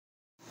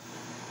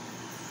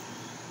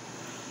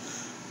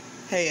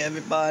Hey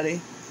everybody,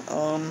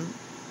 I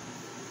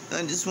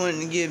just wanted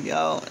to give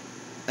y'all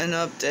an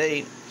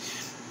update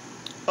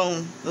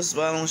on the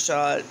spinal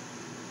shot.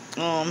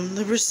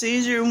 The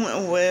procedure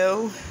went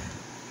well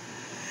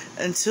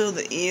until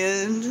the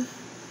end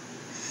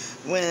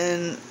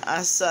when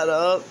I sat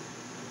up.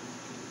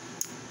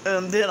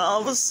 Then all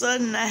of a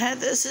sudden I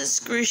had this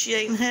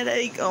excruciating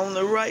headache on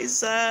the right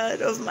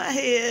side of my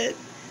head.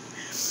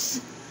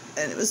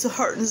 And it was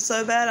hurting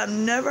so bad. I've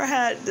never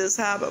had this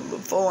happen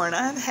before, and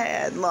I've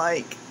had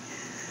I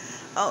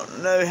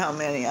don't know how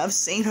many. I've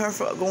seen her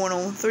for going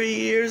on 3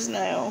 years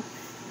now,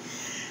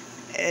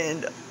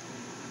 and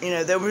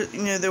I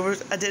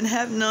didn't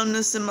have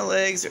numbness in my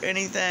legs or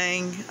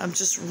anything. I'm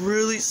just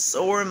really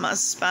sore in my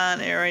spine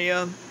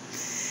area,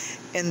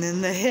 and then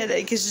the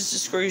headache is just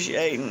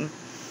excruciating.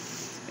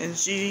 And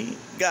she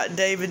got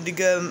David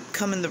to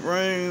come in the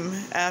room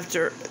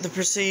after the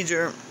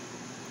procedure.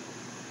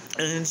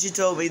 And she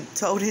told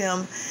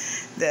him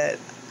that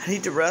I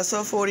need to rest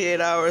for 48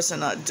 hours and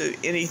not do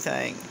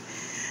anything,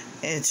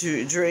 and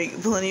to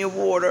drink plenty of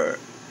water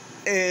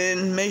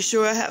and make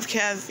sure I have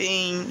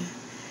caffeine,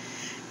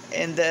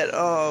 and that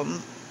I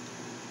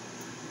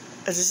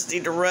just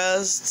need to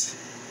rest.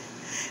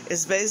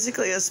 It's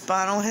basically a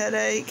spinal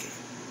headache.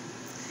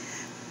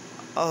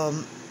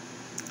 I'm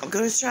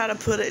going to try to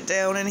put it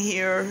down in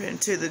here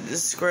into the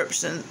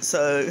description,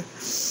 so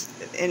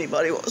if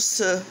anybody wants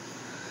to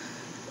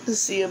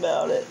see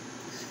about it.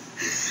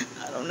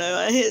 I don't know,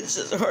 my head's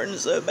just hurting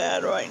so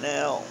bad right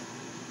now.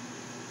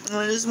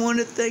 I just want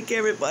to thank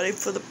everybody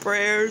for the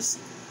prayers.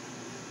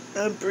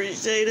 I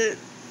appreciate it.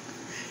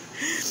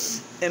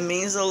 It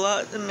means a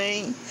lot to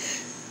me.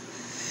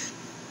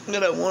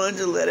 But I wanted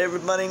to let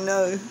everybody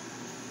know,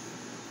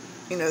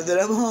 that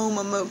I'm home,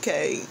 I'm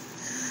okay.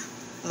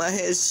 My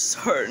head's just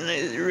hurting,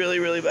 it's really,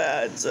 really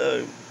bad.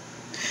 So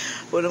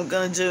what I'm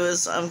going to do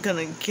is I'm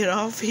going to get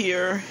off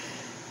here,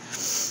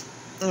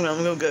 and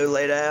I'm going to go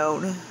lay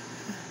down,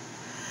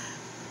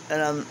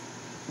 and I'm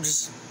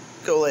just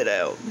go lay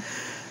down.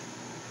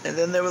 And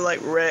then there were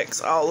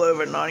wrecks all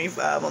over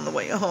 95 on the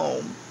way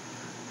home.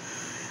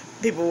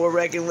 People were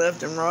wrecking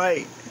left and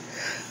right.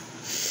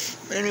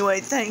 Anyway,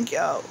 thank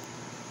y'all.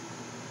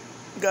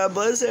 God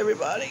bless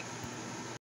everybody.